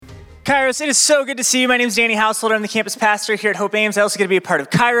Kairos, it is so good to see you. My name is Danny Householder. I'm the campus pastor here at Hope Ames. I also get to be a part of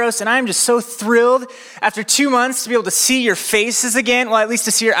Kairos, and I'm just so thrilled after 2 months to be able to see your faces again. Well, at least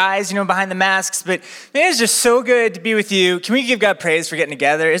to see your eyes, behind the masks. But man, it's just so good to be with you. Can we give God praise for getting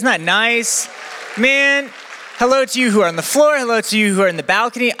together? Isn't that nice? Man, hello to you who are on the floor. Hello to you who are in the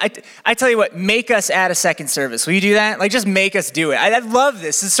balcony. I tell you what, make us add a second service. Will you do that? Just make us do it. I love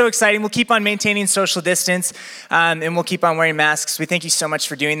this. It's so exciting. We'll keep on maintaining social distance, and we'll keep on wearing masks. We thank you so much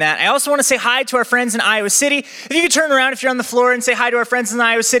for doing that. I also want to say hi to our friends in Iowa City. If you could turn around if you're on the floor and say hi to our friends in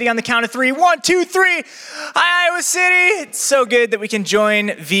Iowa City on the count of 3. 1, 2, 3. Hi, Iowa City. It's so good that we can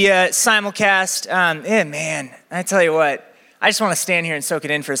join via simulcast. Man, I tell you what. I just want to stand here and soak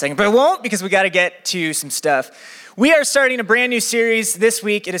it in for a second, but I won't because we got to get to some stuff. We are starting a brand new series this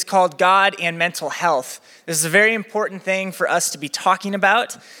week. It is called God and Mental Health. This is a very important thing for us to be talking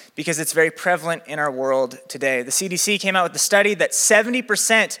about because it's very prevalent in our world today. The CDC came out with a study that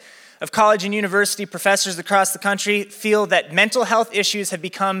 70% of college and university professors across the country feel that mental health issues have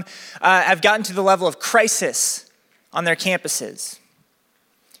gotten to the level of crisis on their campuses.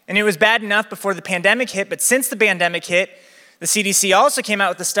 And it was bad enough before the pandemic hit, but since the pandemic hit, the CDC also came out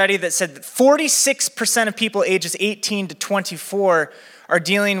with a study that said that 46% of people ages 18 to 24 are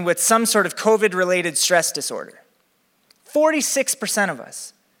dealing with some sort of COVID-related stress disorder. 46% of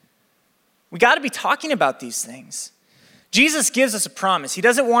us. We got to be talking about these things. Jesus gives us a promise. He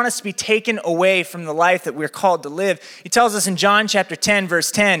doesn't want us to be taken away from the life that we're called to live. He tells us in John chapter 10,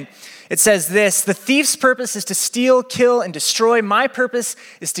 verse 10, it says this, "The thief's purpose is to steal, kill, and destroy. My purpose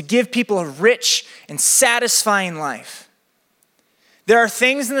is to give people a rich and satisfying life." There are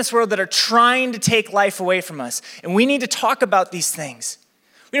things in this world that are trying to take life away from us, and we need to talk about these things.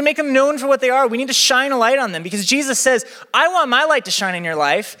 We need to make them known for what they are. We need to shine a light on them because Jesus says, I want my light to shine in your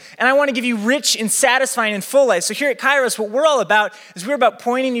life, and I want to give you rich and satisfying and full life. So here at Kairos, what we're all about is we're about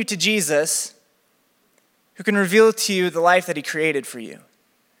pointing you to Jesus who can reveal to you the life that he created for you,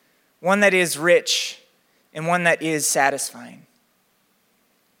 one that is rich and one that is satisfying.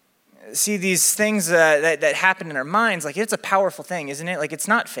 See, these things that happen in our minds, it's a powerful thing, isn't it? It's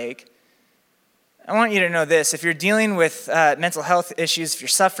not fake. I want you to know this. If you're dealing with mental health issues, if you're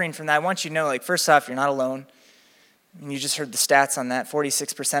suffering from that, I want you to know, first off, you're not alone. And you just heard the stats on that.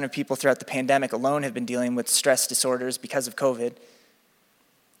 46% of people throughout the pandemic alone have been dealing with stress disorders because of COVID.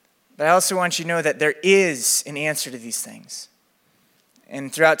 But I also want you to know that there is an answer to these things.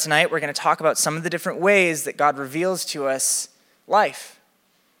 And throughout tonight, we're going to talk about some of the different ways that God reveals to us life.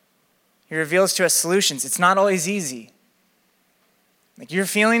 He reveals to us solutions. It's not always easy. Your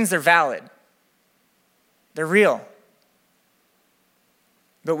feelings, they're valid. They're real.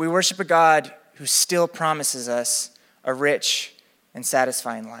 But we worship a God who still promises us a rich and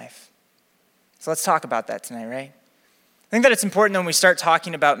satisfying life. So let's talk about that tonight, right? I think that it's important when we start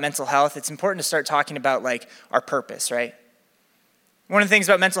talking about mental health, it's important to start talking about our purpose, right? One of the things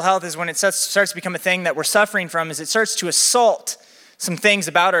about mental health is when it starts to become a thing that we're suffering from is it starts to assault some things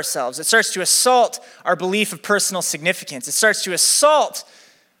about ourselves. It starts to assault our belief of personal significance. It starts to assault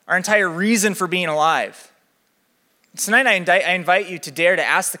our entire reason for being alive. Tonight, I invite you to dare to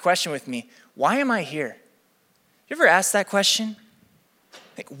ask the question with me, why am I here? You ever asked that question?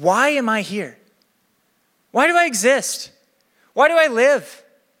 Why am I here? Why do I exist? Why do I live?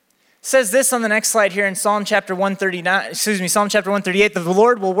 It says this on the next slide here in Psalm chapter 138, the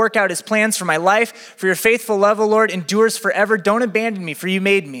Lord will work out his plans for my life, for your faithful love, O Lord, endures forever. Don't abandon me, for you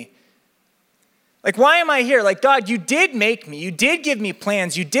made me. Why am I here? God, you did make me. You did give me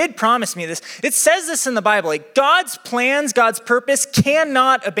plans. You did promise me this. It says this in the Bible. God's plans, God's purpose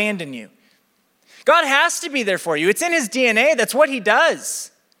cannot abandon you. God has to be there for you. It's in his DNA. That's what he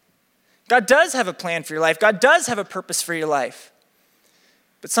does. God does have a plan for your life. God does have a purpose for your life.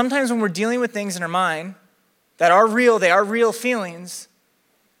 But sometimes when we're dealing with things in our mind that are real, they are real feelings,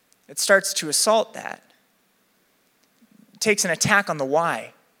 it starts to assault that. It takes an attack on the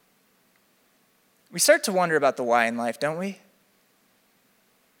why. We start to wonder about the why in life, don't we?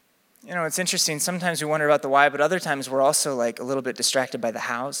 It's interesting. Sometimes we wonder about the why, but other times we're also a little bit distracted by the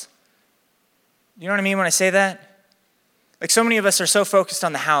hows. You know what I mean when I say that? So many of us are so focused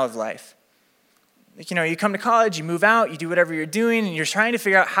on the how of life. You come to college, you move out, you do whatever you're doing, and you're trying to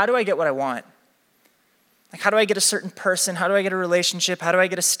figure out, how do I get what I want? How do I get a certain person? How do I get a relationship? How do I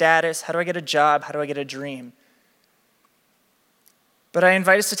get a status? How do I get a job? How do I get a dream? But I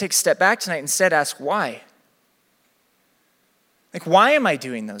invite us to take a step back tonight and instead ask why. Why am I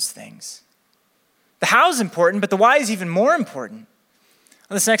doing those things? The how is important, but the why is even more important.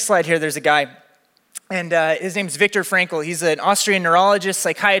 On this next slide here, there's a guy And his name's Viktor Frankl. He's an Austrian neurologist,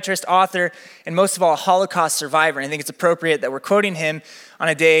 psychiatrist, author, and most of all, a Holocaust survivor. And I think it's appropriate that we're quoting him on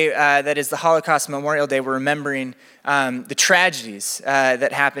a day that is the Holocaust Memorial Day. We're remembering the tragedies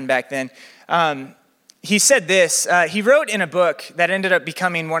that happened back then. He said this. He wrote in a book that ended up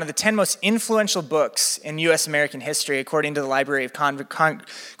becoming one of the 10 most influential books in U.S. American history, according to the Library of Congress.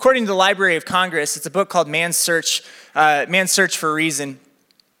 It's a book called Man's Search for a Reason.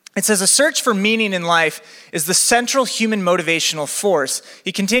 It says, a search for meaning in life is the central human motivational force.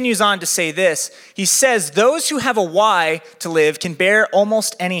 He continues on to say this. He says, those who have a why to live can bear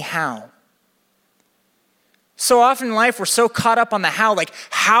almost any how. So often in life, we're so caught up on the how, like,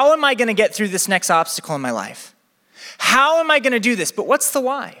 how am I going to get through this next obstacle in my life? How am I going to do this? But what's the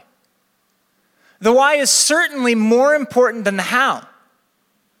why? The why is certainly more important than the how.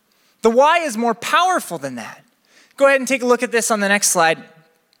 The why is more powerful than that. Go ahead and take a look at this on the next slide.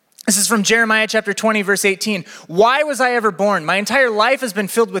 This is from Jeremiah chapter 20, verse 18. Why was I ever born? My entire life has been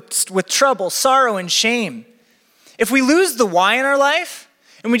filled with trouble, sorrow, and shame. If we lose the why in our life,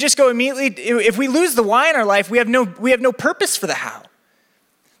 and we just go immediately, if we lose the why in our life, we have no purpose for the how.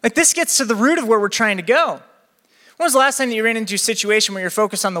 Like, this gets to the root of where we're trying to go. When was the last time that you ran into a situation where you're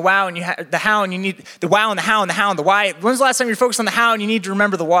focused on the wow and the how, and you need the wow and the how and the how and the why? When was the last time you were focused on the how and you need to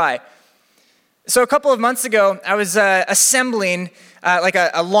remember the why? So a couple of months ago, I was assembling like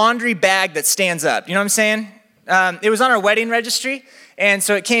a laundry bag that stands up. You know what I'm saying? It was on our wedding registry. And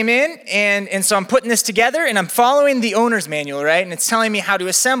so it came in, and so I'm putting this together, and I'm following the owner's manual, right? And it's telling me how to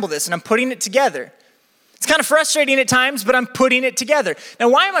assemble this, and I'm putting it together. It's kind of frustrating at times, but I'm putting it together. Now,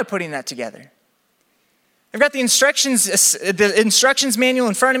 why am I putting that together? I've got the instructions manual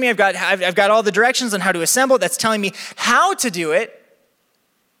in front of me. I've got all the directions on how to assemble it. That's telling me how to do it.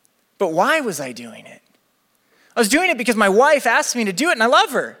 But why was I doing it? I was doing it because my wife asked me to do it, and I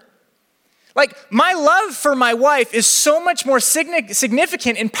love her. Like, my love for my wife is so much more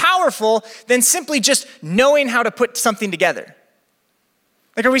significant and powerful than simply just knowing how to put something together.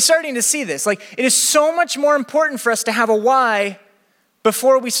 Like, are we starting to see this? Like, it is so much more important for us to have a why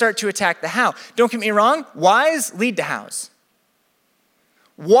before we start to attack the how. Don't get me wrong, whys lead to hows.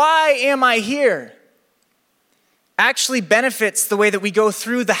 Why am I here? Actually benefits the way that we go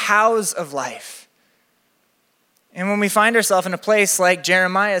through the hows of life. And when we find ourselves in a place like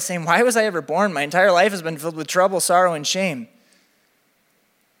Jeremiah saying, why was I ever born? My entire life has been filled with trouble, sorrow, and shame.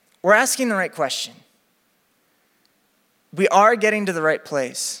 We're asking the right question. We are getting to the right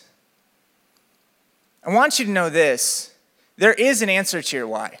place. I want you to know this. There is an answer to your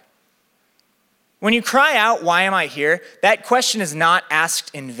why. When you cry out, why am I here? That question is not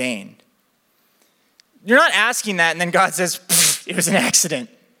asked in vain. You're not asking that and then God says, it was an accident.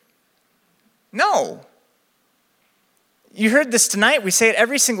 No. You heard this tonight. We say it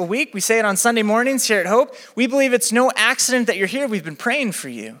every single week. We say it on Sunday mornings here at Hope. We believe it's no accident that you're here. We've been praying for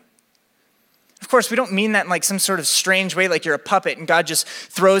you. Of course, we don't mean that in like some sort of strange way, like you're a puppet and God just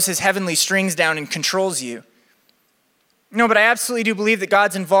throws his heavenly strings down and controls you. No, but I absolutely do believe that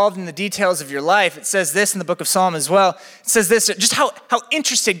God's involved in the details of your life. It says this in the book of Psalm as well. It says this, just how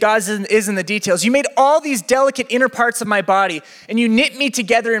interested God is in the details. You made all these delicate inner parts of my body, and you knit me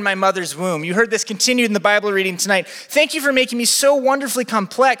together in my mother's womb. You heard this continued in the Bible reading tonight. Thank you for making me so wonderfully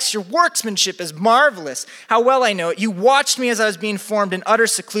complex. Your workmanship is marvelous. How well I know it. You watched me as I was being formed in utter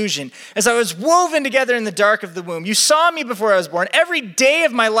seclusion, as I was woven together in the dark of the womb. You saw me before I was born. Every day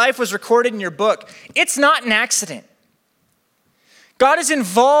of my life was recorded in your book. It's not an accident. God is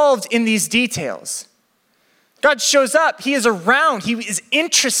involved in these details. God shows up. He is around. He is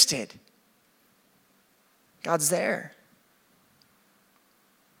interested. God's there.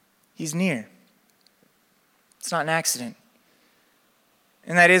 He's near. It's not an accident.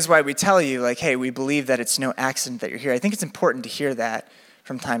 And that is why we tell you, like, hey, we believe that it's no accident that you're here. I think it's important to hear that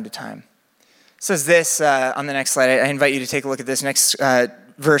from time to time. It says this on the next slide. I invite you to take a look at this next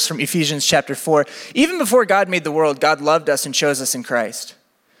verse from Ephesians chapter 4. Even before God made the world, God loved us and chose us in Christ.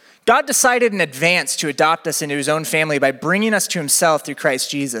 God decided in advance to adopt us into his own family by bringing us to himself through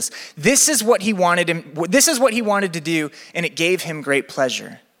Christ Jesus. This is what he wanted to do, and it gave him great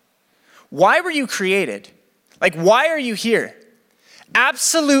pleasure. Why were you created? Like, why are you here?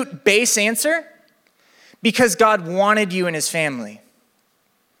 Absolute base answer, because God wanted you in his family.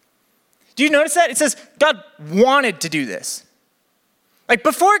 Do you notice that? It says God wanted to do this. Like,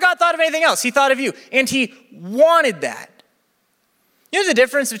 before God thought of anything else, he thought of you, and he wanted that. You know the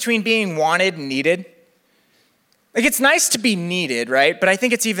difference between being wanted and needed? Like, it's nice to be needed, right? But I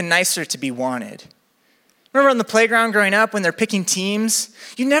think it's even nicer to be wanted. Remember on the playground growing up when they're picking teams?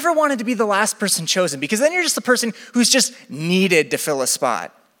 You never wanted to be the last person chosen because then you're just the person who's just needed to fill a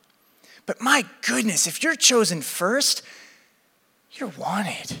spot. But my goodness, if you're chosen first, you're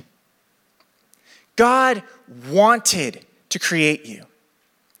wanted. God wanted to create you.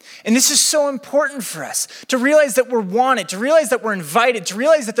 And this is so important for us, to realize that we're wanted, to realize that we're invited, to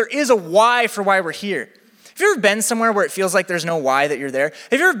realize that there is a why for why we're here. Have you ever been somewhere where it feels like there's no why that you're there?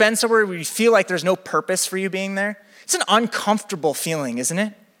 Have you ever been somewhere where you feel like there's no purpose for you being there? It's an uncomfortable feeling, isn't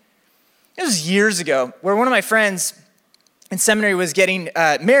it? It was years ago where one of my friends in seminary was getting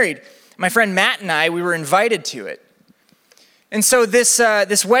married. My friend Matt and I, we were invited to it. And so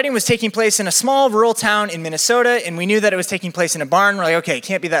this wedding was taking place in a small rural town in Minnesota, and we knew that it was taking place in a barn. We're like, okay, it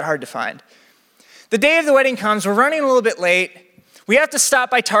can't be that hard to find. The day of the wedding comes, we're running a little bit late. We have to stop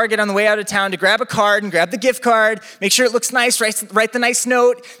by Target on the way out of town to grab a card and grab the gift card, make sure it looks nice, write the nice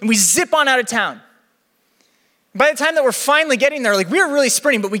note, and we zip on out of town. By the time that we're finally getting there, like we were really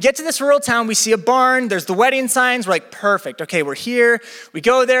sprinting, but we get to this rural town, we see a barn, there's the wedding signs, we're like, perfect, okay, we're here. We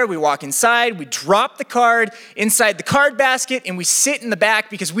go there, we walk inside, we drop the card inside the card basket, and we sit in the back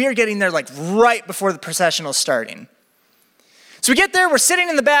because we are getting there like right before the processional is starting. So we get there, we're sitting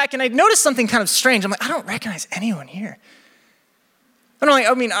in the back, and I noticed something kind of strange. I'm like, I don't recognize anyone here.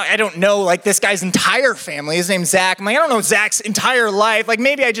 I don't know like this guy's entire family. His name's Zach. I'm like, I don't know Zach's entire life. Like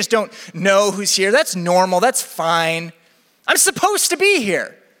maybe I just don't know who's here. That's normal. That's fine. I'm supposed to be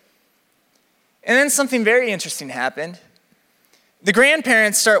here. And then something very interesting happened. The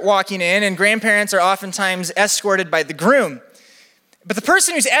grandparents start walking in, and grandparents are oftentimes escorted by the groom. But the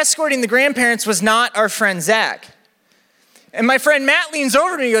person who's escorting the grandparents was not our friend Zach. And my friend Matt leans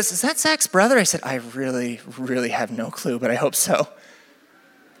over to me and goes, is that Zach's brother? I said, I really, really have no clue, but I hope so.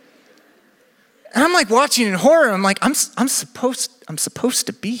 And I'm like watching in horror. I'm like, I'm supposed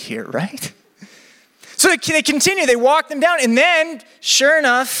to be here, right? So they continue. They walk them down. And then, sure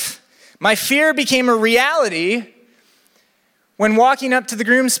enough, my fear became a reality when walking up to the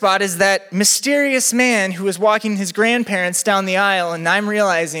groom spot is that mysterious man who was walking his grandparents down the aisle. And I'm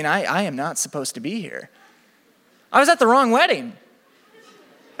realizing I am not supposed to be here. I was at the wrong wedding.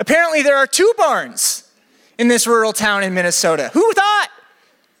 Apparently, there are 2 barns in this rural town in Minnesota. Who thought?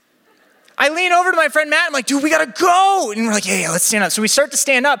 I lean over to my friend Matt. I'm like, dude, we gotta go. And we're like, yeah, let's stand up. So we start to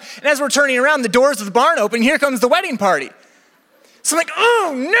stand up. And as we're turning around, the doors of the barn open. And here comes the wedding party. So I'm like,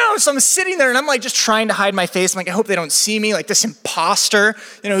 oh no. So I'm sitting there and I'm like just trying to hide my face. I'm like, I hope they don't see me. Like this imposter,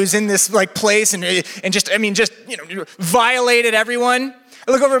 who's in this like place and just violated everyone.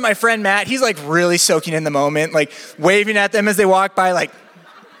 I look over at my friend Matt. He's like really soaking in the moment, like waving at them as they walk by, like,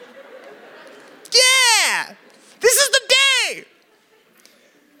 yeah, this is the day.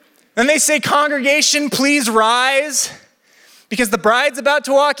 Then they say, congregation, please rise, because the bride's about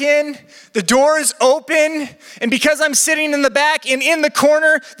to walk in, the doors open, and because I'm sitting in the back and in the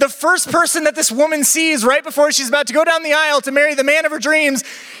corner, the first person that this woman sees right before she's about to go down the aisle to marry the man of her dreams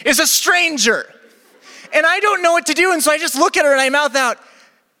is a stranger. And I don't know what to do, and so I just look at her and I mouth out,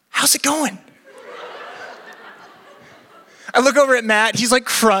 how's it going? I look over at Matt, he's like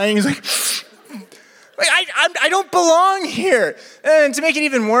crying, he's like, I don't belong here. And to make it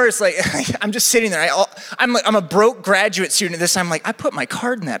even worse, like I'm just sitting there. I'm a broke graduate student at this time. Like I put my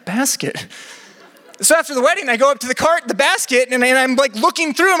card in that basket. So after the wedding, I go up to the basket, and I'm like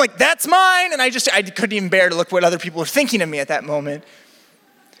looking through. I'm like, that's mine. And I couldn't even bear to look what other people were thinking of me at that moment.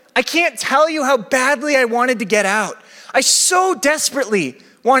 I can't tell you how badly I wanted to get out. I so desperately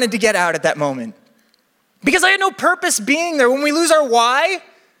wanted to get out at that moment because I had no purpose being there. When we lose our why,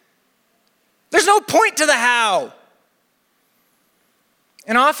 there's no point to the how.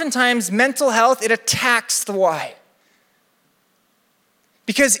 And oftentimes, mental health, it attacks the why.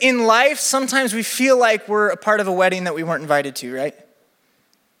 Because in life, sometimes we feel like we're a part of a wedding that we weren't invited to, right?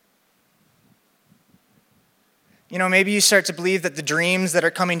 Maybe you start to believe that the dreams that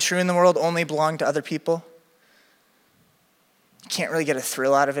are coming true in the world only belong to other people. You can't really get a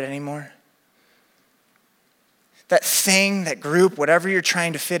thrill out of it anymore. That thing, that group, whatever you're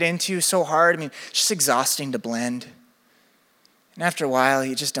trying to fit into is so hard. It's just exhausting to blend. And after a while,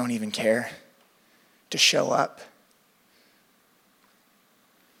 you just don't even care to show up.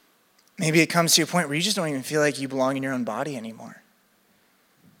 Maybe it comes to a point where you just don't even feel like you belong in your own body anymore.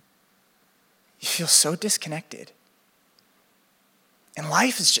 You feel so disconnected. And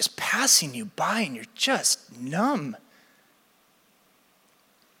life is just passing you by and you're just numb.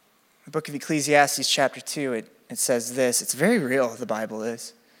 The book of Ecclesiastes chapter 2, it says this. It's very real, the Bible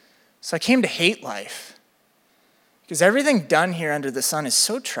is. So I came to hate life because everything done here under the sun is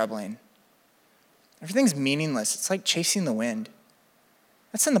so troubling. Everything's meaningless. It's like chasing the wind.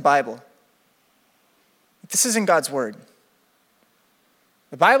 That's in the Bible. This isn't God's word.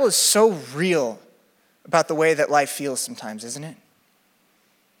 The Bible is so real about the way that life feels sometimes, isn't it?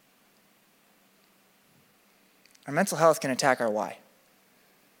 Our mental health can attack our why.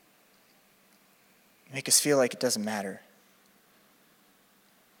 Make us feel like it doesn't matter.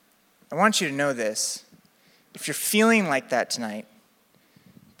 I want you to know this. If you're feeling like that tonight,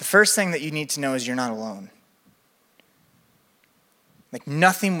 the first thing that you need to know is you're not alone. Like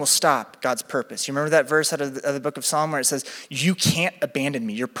nothing will stop God's purpose. You remember that verse out of the book of Psalm where it says, you can't abandon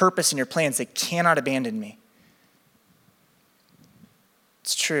me. Your purpose and your plans, they cannot abandon me.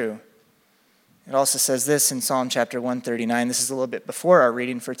 It's true. It also says this in Psalm chapter 139. This is a little bit before our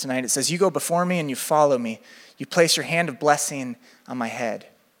reading for tonight. It says, you go before me and you follow me. You place your hand of blessing on my head.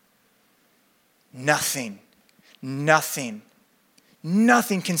 Nothing can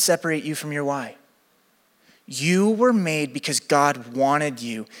separate you from your why. You were made because God wanted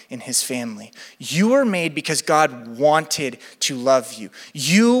you in his family. You were made because God wanted to love you.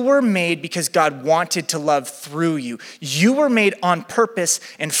 You were made because God wanted to love through you. You were made on purpose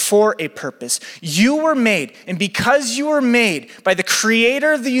and for a purpose. You were made, and because you were made by the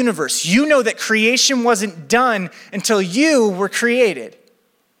creator of the universe, you know that creation wasn't done until you were created.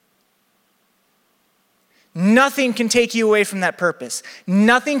 Nothing can take you away from that purpose.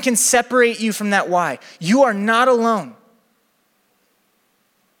 Nothing can separate you from that why. You are not alone.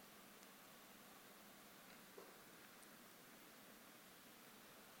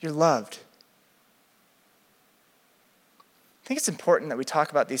 You're loved. I think it's important that we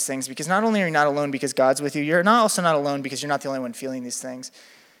talk about these things because not only are you not alone because God's with you, you're also not alone because you're not the only one feeling these things.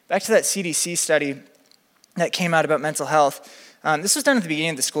 Back to that CDC study that came out about mental health. This was done at the beginning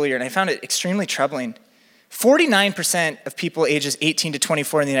of the school year, and I found it extremely troubling. 49% of people ages 18 to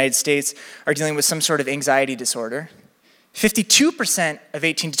 24 in the United States are dealing with some sort of anxiety disorder. 52% of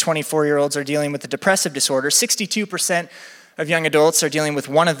 18 to 24-year-olds are dealing with a depressive disorder. 62% of young adults are dealing with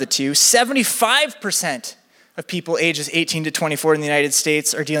one of the two. 75% of people ages 18 to 24 in the United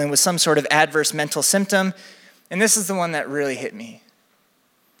States are dealing with some sort of adverse mental symptom. And this is the one that really hit me.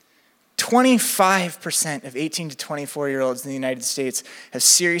 25% of 18 to 24-year-olds in the United States have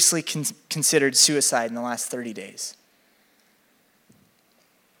seriously considered suicide in the last 30 days.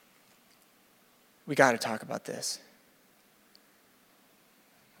 We got to talk about this.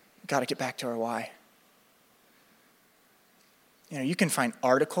 We got to get back to our why. You know, you can find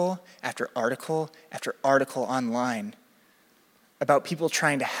article after article after article online about people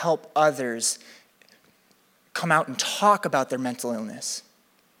trying to help others come out and talk about their mental illness.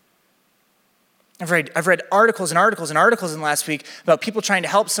 I've read articles and articles and articles in the last week about people trying to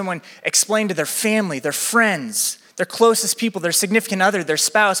help someone explain to their family, their friends, their closest people, their significant other, their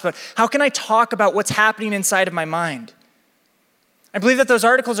spouse, but how can I talk about what's happening inside of my mind? I believe that those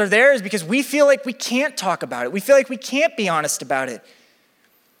articles are there is because we feel like we can't talk about it. We feel like we can't be honest about it.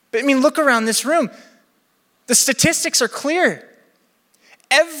 But I mean, look around this room. The statistics are clear.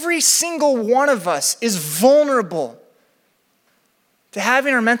 Every single one of us is vulnerable to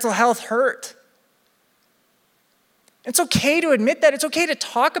having our mental health hurt. It's okay to admit that. It's okay to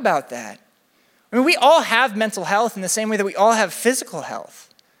talk about that. I mean, we all have mental health in the same way that we all have physical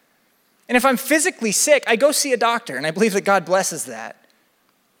health. And if I'm physically sick, I go see a doctor, and I believe that God blesses that.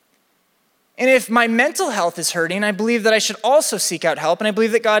 And if my mental health is hurting, I believe that I should also seek out help, and I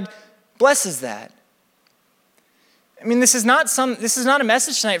believe that God blesses that. I mean, this is not a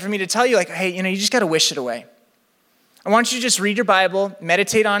message tonight for me to tell you like, hey, you just got to wish it away. I want you to just read your Bible,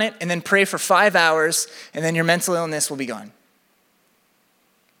 meditate on it, and then pray for 5 hours, and then your mental illness will be gone.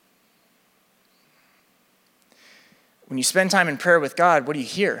 When you spend time in prayer with God, what do you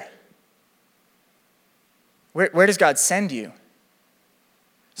hear? Where does God send you?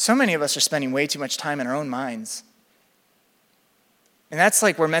 So many of us are spending way too much time in our own minds. And that's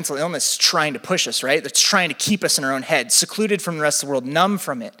like where mental illness is trying to push us, right? It's trying to keep us in our own head, secluded from the rest of the world, numb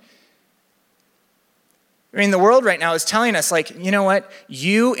from it. I mean, the world right now is telling us, like, you know what?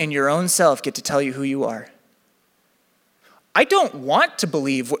 You and your own self get to tell you who you are. I don't want to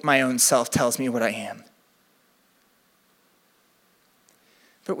believe what my own self tells me what I am.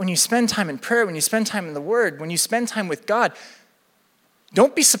 But when you spend time in prayer, when you spend time in the Word, when you spend time with God,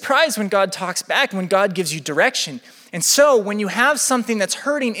 don't be surprised when God talks back, when God gives you direction. And so when you have something that's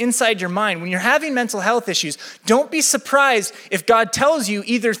hurting inside your mind, when you're having mental health issues, don't be surprised if God tells you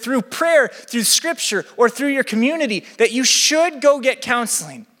either through prayer, through scripture, or through your community that you should go get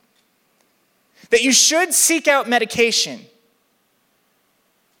counseling, that you should seek out medication.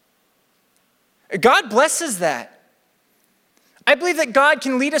 God blesses that. I believe that God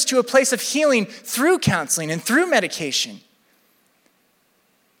can lead us to a place of healing through counseling and through medication.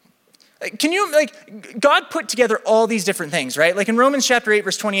 God put together all these different things, right? Like in Romans chapter 8,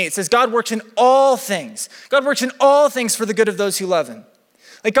 verse 28, it says, God works in all things. God works in all things for the good of those who love him.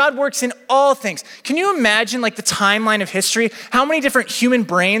 Like God works in all things. Can you imagine like the timeline of history? How many different human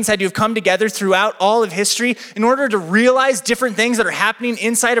brains had to have come together throughout all of history in order to realize different things that are happening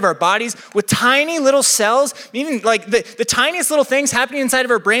inside of our bodies with tiny little cells, even like the tiniest little things happening inside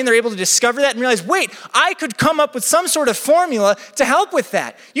of our brain, they're able to discover that and realize, wait, I could come up with some sort of formula to help with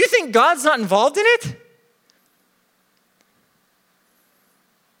that. You think God's not involved in it?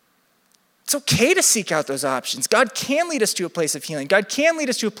 It's okay to seek out those options. God can lead us to a place of healing. God can lead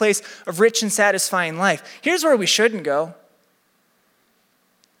us to a place of rich and satisfying life. Here's where we shouldn't go.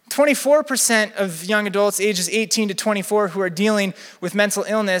 24% of young adults ages 18 to 24 who are dealing with mental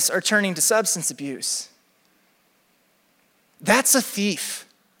illness are turning to substance abuse. That's a thief.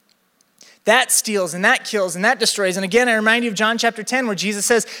 That steals and that kills and that destroys. And again, I remind you of John chapter 10 where Jesus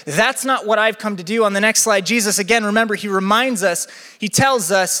says, that's not what I've come to do. On the next slide, Jesus, again, remember, he reminds us, he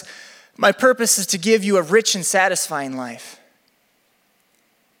tells us, my purpose is to give you a rich and satisfying life.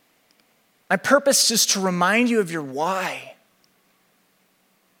 My purpose is to remind you of your why.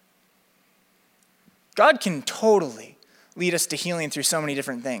 God can totally lead us to healing through so many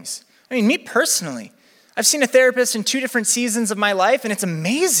different things. I mean, me personally, I've seen a therapist in 2 different seasons of my life, and it's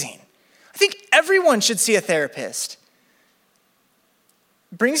amazing. I think everyone should see a therapist.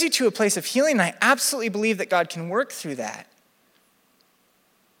 It brings you to a place of healing, and I absolutely believe that God can work through that.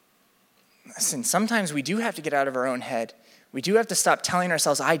 Listen, sometimes we do have to get out of our own head. We do have to stop telling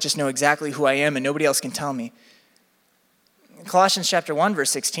ourselves, I just know exactly who I am and nobody else can tell me. In Colossians chapter 1,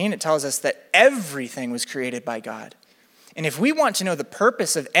 verse 16, it tells us that everything was created by God. And if we want to know the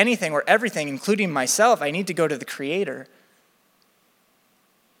purpose of anything or everything, including myself, I need to go to the Creator.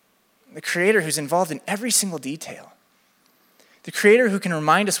 The Creator who's involved in every single detail. The Creator who can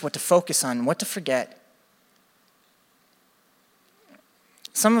remind us what to focus on, what to forget.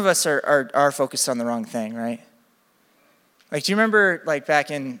 Some of us are focused on the wrong thing, right? Like, do you remember, like, back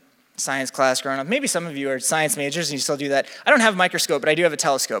in science class growing up? Maybe some of you are science majors and you still do that. I don't have a microscope, but I do have a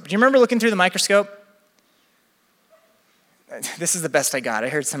telescope. Do you remember looking through the microscope? This is the best I got. I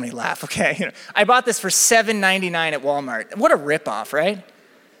heard somebody laugh, okay? I bought this for $7.99 at Walmart. What a ripoff, right?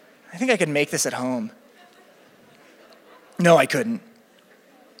 I think I could make this at home. No, I couldn't.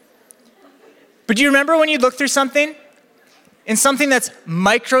 But do you remember when you look through something? In something that's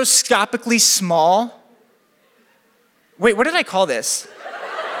microscopically small. Wait, what did I call this?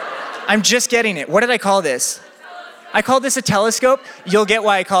 I'm just getting it. What did I call this? I called this a telescope. You'll get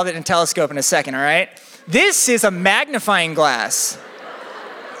why I called it a telescope in a second, all right? This is a magnifying glass.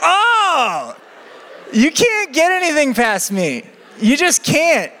 Oh! You can't get anything past me. You just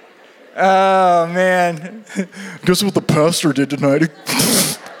can't. Oh, man. Guess what the pastor did tonight?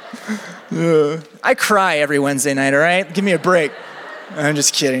 Yeah. I cry every Wednesday night, all right? Give me a break. I'm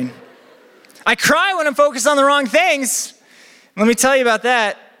just kidding. I cry when I'm focused on the wrong things. Let me tell you about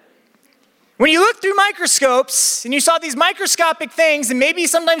that. When you look through microscopes and you saw these microscopic things, and maybe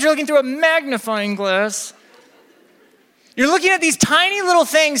sometimes you're looking through a magnifying glass, you're looking at these tiny little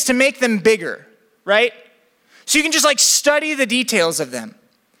things to make them bigger, right? So you can just like study the details of them.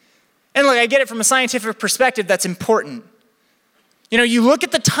 And look, I get it from a scientific perspective, that's important. You know, you look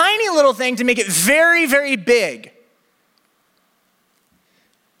at the tiny little thing to make it very, very big.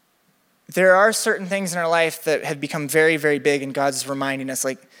 There are certain things in our life that have become very, very big, and God's reminding us,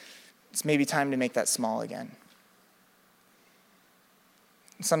 like, it's maybe time to make that small again.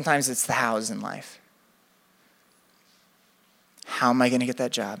 Sometimes it's the hows in life. How am I going to get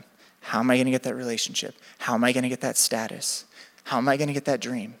that job? How am I going to get that relationship? How am I going to get that status? How am I going to get that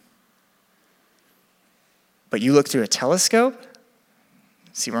dream? But you look through a telescope.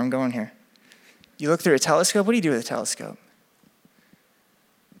 See where I'm going here. You look through a telescope. What do you do with a telescope?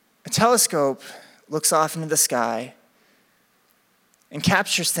 A telescope looks off into the sky and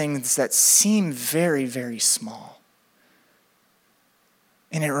captures things that seem very, very small.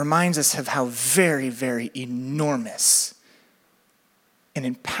 And it reminds us of how very, very enormous and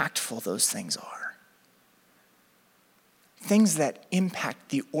impactful those things are. Things that impact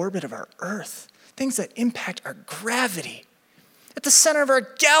the orbit of our Earth. Things that impact our gravity. At the center of our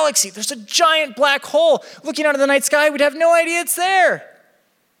galaxy, there's a giant black hole. Looking out of the night sky, we'd have no idea it's there.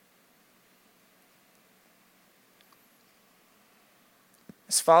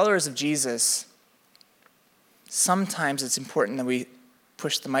 As followers of Jesus, sometimes it's important that we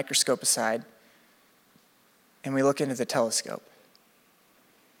push the microscope aside and we look into the telescope.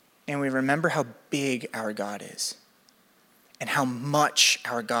 And we remember how big our God is and how much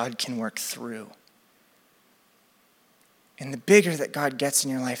our God can work through. And the bigger that God gets in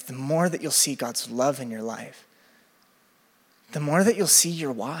your life, the more that you'll see God's love in your life. The more that you'll see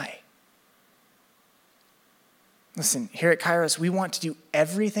your why. Listen, here at Kairos, we want to do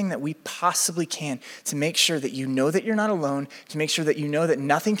everything that we possibly can to make sure that you know that you're not alone, to make sure that you know that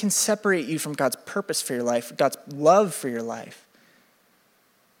nothing can separate you from God's purpose for your life, God's love for your life.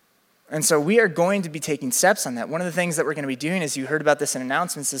 And so we are going to be taking steps on that. One of the things that we're going to be doing, as you heard about this in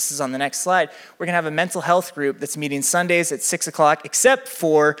announcements, this is on the next slide, we're going to have a mental health group that's meeting Sundays at 6 o'clock, except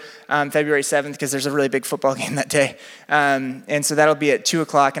for February 7th, because there's a really big football game that day. And so that'll be at 2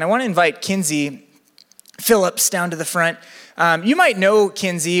 o'clock. And I want to invite Kinsey Phillips down to the front. You might know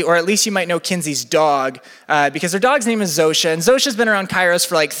Kinsey, or at least you might know Kinsey's dog, because her dog's name is Zosha, and Zosha's been around Kairos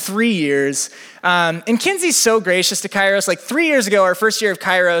for like 3 years. And Kinsey's so gracious to Kairos. Like 3 years ago, our first year of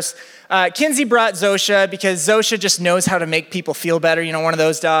Kairos, Kinsey brought Zosha because Zosha just knows how to make people feel better, one of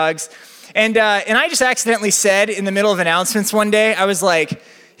those dogs. And I just accidentally said in the middle of announcements one day, I was like,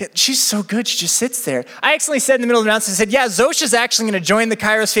 she's so good, she just sits there. I accidentally said in the middle of the announcement, I said, yeah, Zosha's actually going to join the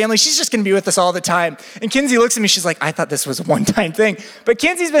Kairos family. She's just going to be with us all the time. And Kinsey looks at me, she's like, I thought this was a one-time thing. But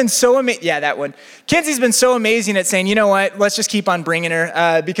Kinsey's been so amazing. Yeah, that one. Kinsey's been so amazing at saying, you know what, let's just keep on bringing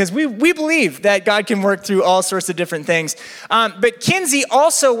her because we believe that God can work through all sorts of different things. But Kinsey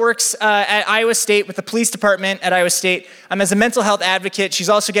also works at Iowa State with the police department at Iowa State as a mental health advocate. She's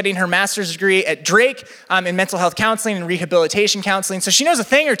also getting her master's degree at Drake in mental health counseling and rehabilitation counseling. So she knows a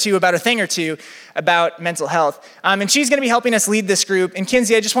thing or two about mental health. And she's going to be helping us lead this group. And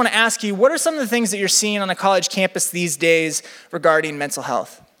Kinsey, I just want to ask you, what are some of the things that you're seeing on a college campus these days regarding mental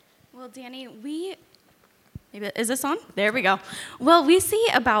health? Well, Danny, is this on? There we go. Well, we see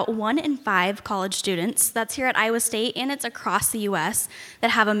about 1 in 5 college students, that's here at Iowa State, and it's across the U.S., that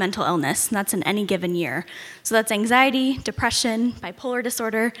have a mental illness, and that's in any given year. So that's anxiety, depression, bipolar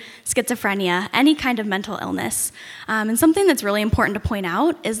disorder, schizophrenia, any kind of mental illness. And something that's really important to point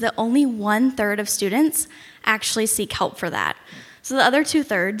out is that only 1/3 of students actually seek help for that. So the other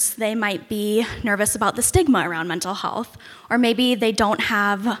 2/3, they might be nervous about the stigma around mental health, or maybe they don't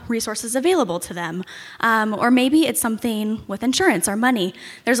have resources available to them, or maybe it's something with insurance or money.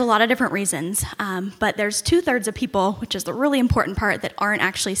 There's a lot of different reasons, but there's 2/3 of people, which is the really important part, that aren't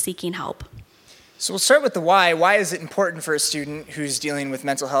actually seeking help. So we'll start with the why. Why is it important for a student who's dealing with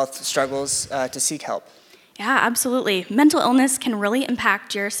mental health struggles to seek help? Yeah, absolutely. Mental illness can really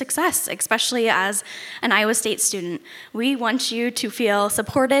impact your success, especially as an Iowa State student. We want you to feel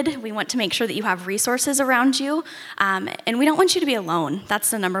supported. We want to make sure that you have resources around you, and we don't want you to be alone. That's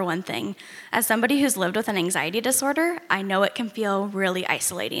the number one thing. As somebody who's lived with an anxiety disorder, I know it can feel really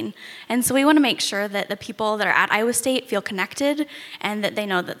isolating. And so we want to make sure that the people that are at Iowa State feel connected and that they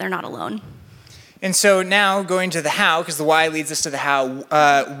know that they're not alone. And so now going to the how, because the why leads us to the how,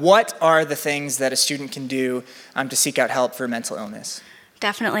 what are the things that a student can do to seek out help for mental illness?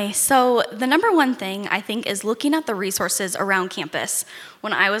 Definitely. So the number one thing, I think, is looking at the resources around campus.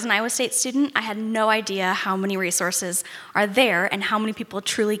 When I was an Iowa State student, I had no idea how many resources are there and how many people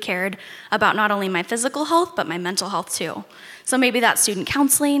truly cared about not only my physical health, but my mental health too. So maybe that's student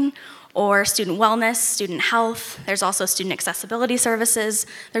counseling, or student wellness, student health. There's also student accessibility services.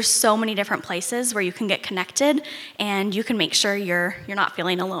 There's so many different places where you can get connected and you can make sure you're not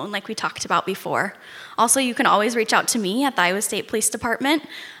feeling alone like we talked about before. Also, you can always reach out to me at the Iowa State Police Department,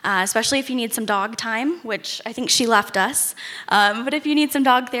 especially if you need some dog time, which I think she left us. But if you need some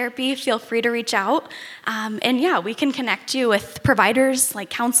dog therapy, feel free to reach out. And yeah, we can connect you with providers like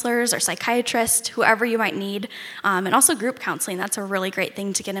counselors or psychiatrists, whoever you might need. And also group counseling. That's a really great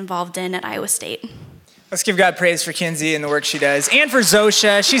thing to get involved in at Iowa State. Let's give God praise for Kinsey and the work she does, and for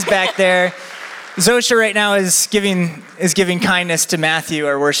Zosha. She's back there. Zosha right now is giving kindness to Matthew,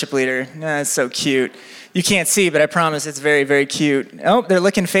 our worship leader. That's so cute. You can't see, but I promise it's very, very cute. Oh, they're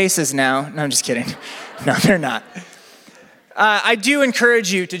licking faces now. No, I'm just kidding. No, they're not. I do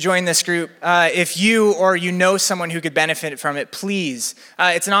encourage you to join this group. If you or you know someone who could benefit from it, please.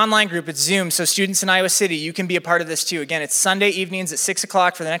 It's an online group. It's Zoom, so students in Iowa City, you can be a part of this too. Again, it's Sunday evenings at 6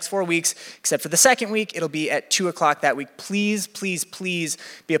 o'clock for the next 4 weeks, except for the second week, it'll be at 2 o'clock that week. Please, please, please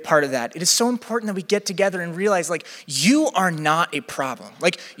be a part of that. It is so important that we get together and realize, you are not a problem.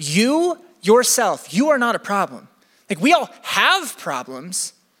 You, yourself, you are not a problem. We all have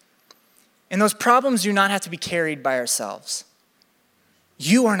problems, and those problems do not have to be carried by ourselves.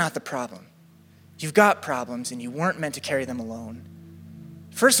 You are not the problem. You've got problems and you weren't meant to carry them alone.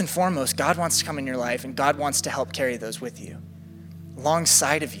 First and foremost, God wants to come in your life and God wants to help carry those with you,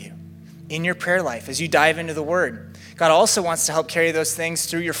 alongside of you, in your prayer life as you dive into the Word. God also wants to help carry those things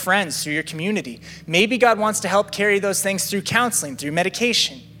through your friends, through your community. Maybe God wants to help carry those things through counseling, through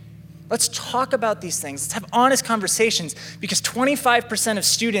medication. Let's talk about these things. Let's have honest conversations, because 25% of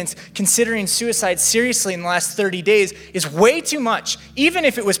students considering suicide seriously in the last 30 days is way too much. Even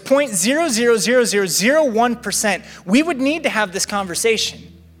if it was 0.00001%, we would need to have this conversation.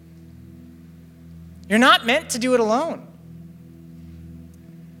 You're not meant to do it alone.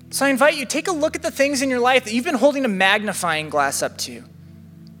 So I invite you, take a look at the things in your life that you've been holding a magnifying glass up to.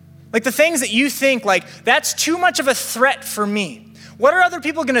 Like the things that you think, like, that's too much of a threat for me. What are other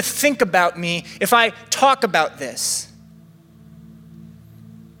people going to think about me if I talk about this?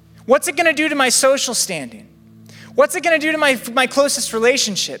 What's it going to do to my social standing? What's it going to do to my closest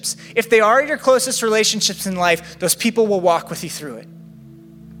relationships? If they are your closest relationships in life, those people will walk with you through it.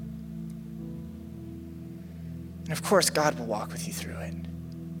 And of course, God will walk with you through it.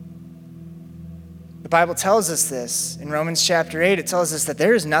 The Bible tells us this. In Romans chapter 8, it tells us that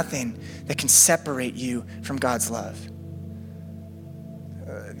there is nothing that can separate you from God's love.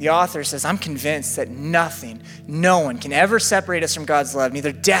 The author says, I'm convinced that no one can ever separate us from God's love,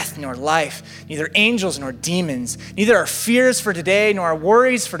 neither death nor life, neither angels nor demons, neither our fears for today nor our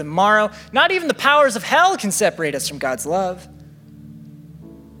worries for tomorrow. Not even the powers of hell can separate us from God's love.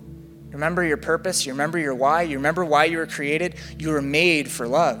 Remember your purpose, you remember your why, you remember why you were created. You were made for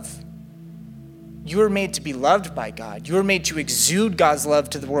love. You were made to be loved by God. You were made to exude God's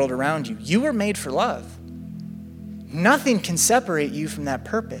love to the world around you. You were made for love. Nothing can separate you from that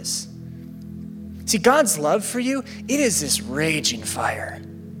purpose. See, God's love for you, it is this raging fire.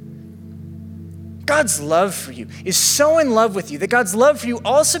 God's love for you is so in love with you that God's love for you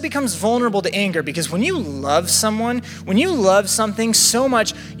also becomes vulnerable to anger, because when you love someone, when you love something so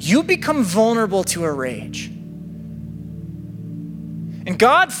much, you become vulnerable to a rage. And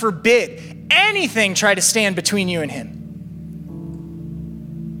God forbid anything try to stand between you and him.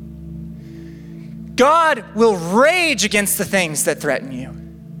 God will rage against the things that threaten you.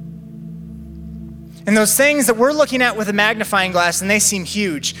 And those things that we're looking at with a magnifying glass and they seem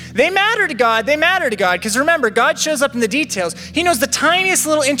huge, they matter to God, because remember, God shows up in the details. He knows the tiniest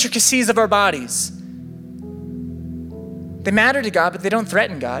little intricacies of our bodies. They matter to God, but they don't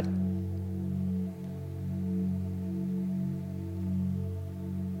threaten God.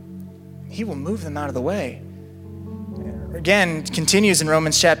 He will move them out of the way. Again, continues in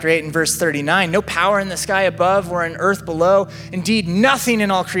Romans chapter 8 and verse 39, no power in the sky above or in earth below. Indeed, nothing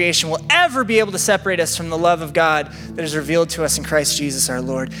in all creation will ever be able to separate us from the love of God that is revealed to us in Christ Jesus our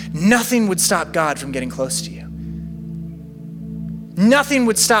Lord. Nothing would stop God from getting close to you. Nothing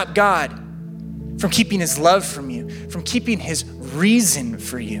would stop God from keeping his love from you, from keeping his reason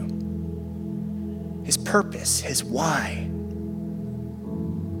for you, his purpose, his why.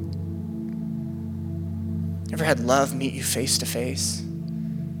 Ever had love meet you face to face?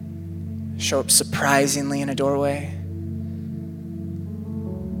 Show up surprisingly in a doorway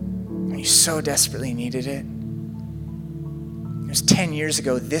when you so desperately needed it? It was 10 years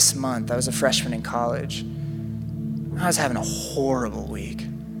ago this month. I was a freshman in college. I was having a horrible week.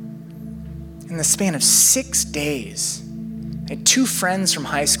 In the span of 6 days, I had 2 friends from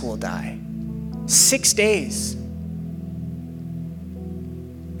high school die. 6 days.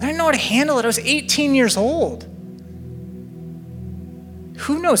 I didn't know how to handle it. I was 18 years old.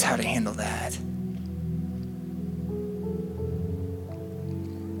 Who knows how to handle that?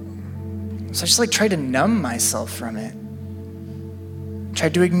 So I just tried to numb myself from it.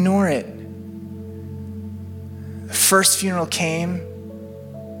 Tried to ignore it. The first funeral came.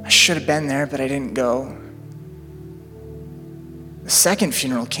 I should have been there, but I didn't go. The second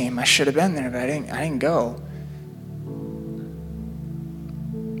funeral came. I should have been there, but I didn't go.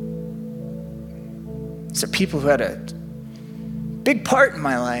 These are people who had a big part in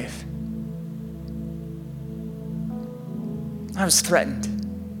my life. I was threatened.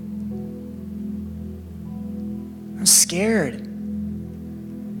 I was scared.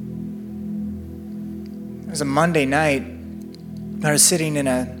 It was a Monday night. I was sitting in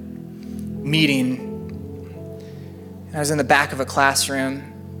a meeting. I was in the back of a classroom,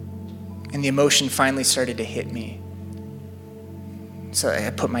 and the emotion finally started to hit me. So I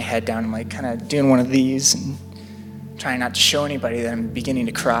put my head down. I'm kind of doing one of these and trying not to show anybody that I'm beginning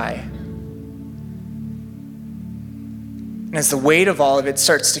to cry. And as the weight of all of it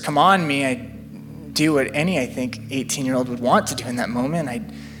starts to come on me, I do what any, 18-year-old would want to do in that moment. I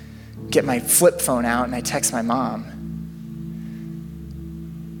get my flip phone out and I text my mom.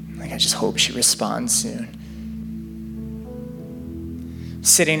 I just hope she responds soon.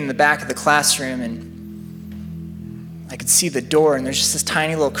 Sitting in the back of the classroom, and I could see the door, and there's just this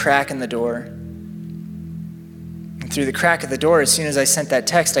tiny little crack in the door. And through the crack of the door, as soon as I sent that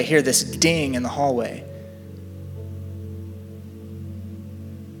text, I hear this ding in the hallway.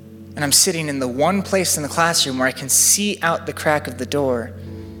 And I'm sitting in the one place in the classroom where I can see out the crack of the door.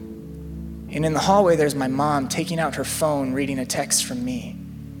 And in the hallway, there's my mom taking out her phone, reading a text from me.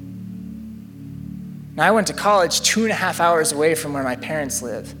 Now, I went to college 2.5 hours away from where my parents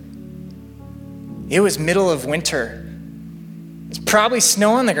live. It was middle of winter. It's probably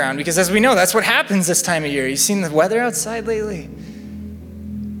snow on the ground because, as we know, that's what happens this time of year. You seen the weather outside lately?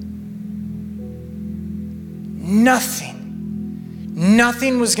 Nothing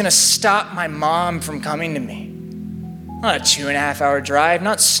was going to stop my mom from coming to me. Not a 2.5 hour drive,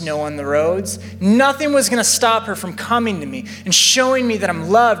 not snow on the roads. Nothing was going to stop her from coming to me and showing me that I'm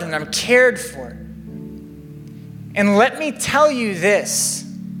loved and I'm cared for. And let me tell you this.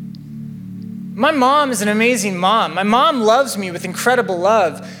 My mom is an amazing mom. My mom loves me with incredible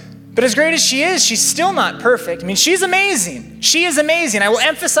love. But as great as she is, she's still not perfect. I mean, she's amazing. She is amazing. I will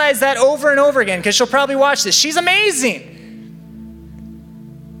emphasize that over and over again because she'll probably watch this. She's amazing.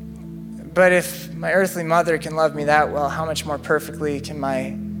 But if my earthly mother can love me that well, how much more perfectly can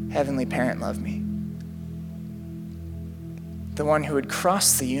my heavenly parent love me? The one who would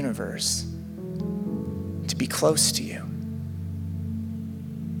cross the universe to be close to you.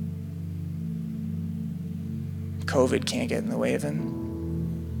 COVID can't get in the way of him.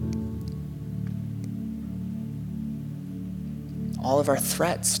 All of our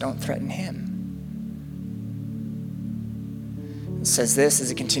threats don't threaten him. It says this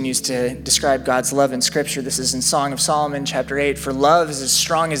as it continues to describe God's love in Scripture. This is in Song of Solomon, chapter 8. For love is as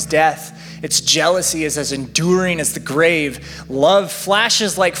strong as death. Its jealousy is as enduring as the grave. Love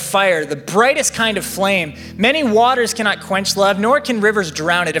flashes like fire, the brightest kind of flame. Many waters cannot quench love, nor can rivers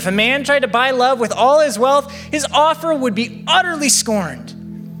drown it. If a man tried to buy love with all his wealth, his offer would be utterly scorned.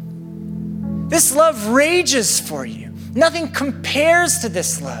 This love rages for you. Nothing compares to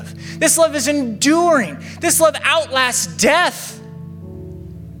this love. This love is enduring. This love outlasts death.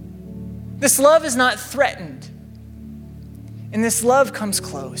 This love is not threatened. And this love comes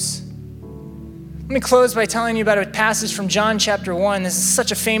close. Let me close by telling you about a passage from John chapter 1. This is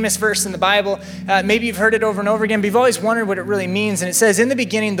such a famous verse in the Bible. Maybe you've heard it over and over again, but you've always wondered what it really means. And it says, in the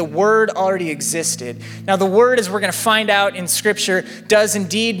beginning, the Word already existed. Now, the Word, as we're going to find out in Scripture, does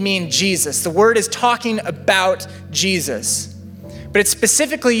indeed mean Jesus. The Word is talking about Jesus. But it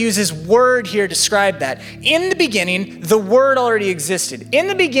specifically uses word here to describe that. In the beginning, the Word already existed. In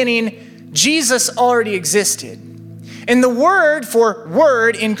the beginning, Jesus already existed. And the word for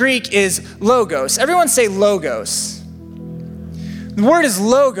word in Greek is logos. Everyone say logos. The word is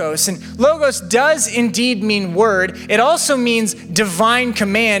logos, and logos does indeed mean word. It also means divine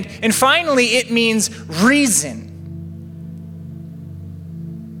command. And finally, it means reason.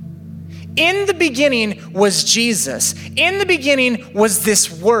 In the beginning was Jesus. In the beginning was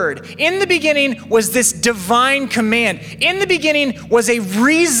this word. In the beginning was this divine command. In the beginning was a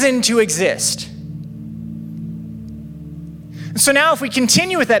reason to exist. So now if we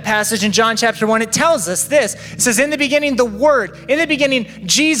continue with that passage in John chapter 1, it tells us this. It says, in the beginning, the Word. In the beginning,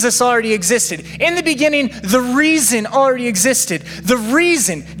 Jesus already existed. In the beginning, the reason already existed. The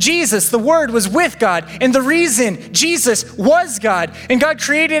reason, Jesus, the Word, was with God. And the reason, Jesus, was God. And God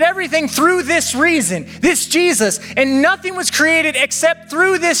created everything through this reason, this Jesus. And nothing was created except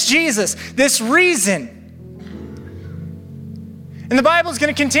through this Jesus, this reason. And the Bible is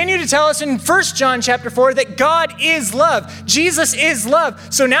going to continue to tell us in 1 John chapter 4 that God is love. Jesus is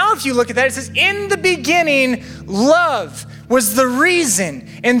love. So now if you look at that, it says, in the beginning, love was the reason.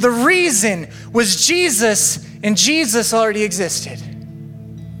 And the reason was Jesus, and Jesus already existed.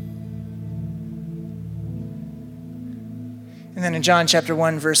 And then in John chapter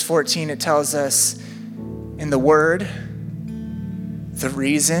 1, verse 14, it tells us, in the Word, the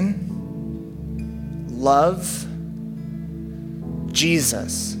reason, love,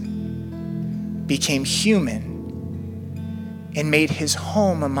 Jesus became human and made his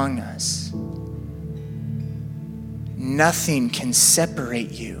home among us. Nothing can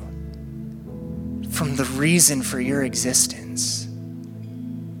separate you from the reason for your existence.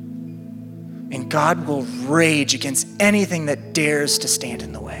 And God will rage against anything that dares to stand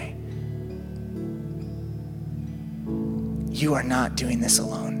in the way. You are not doing this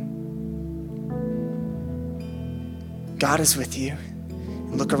alone. God is with you.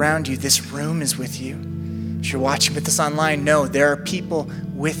 Look around you. This room is with you. If you're watching with us online, know there are people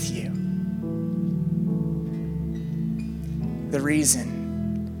with you. The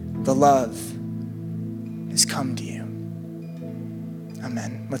reason, the love has come to you.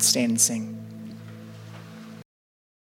 Amen. Let's stand and sing.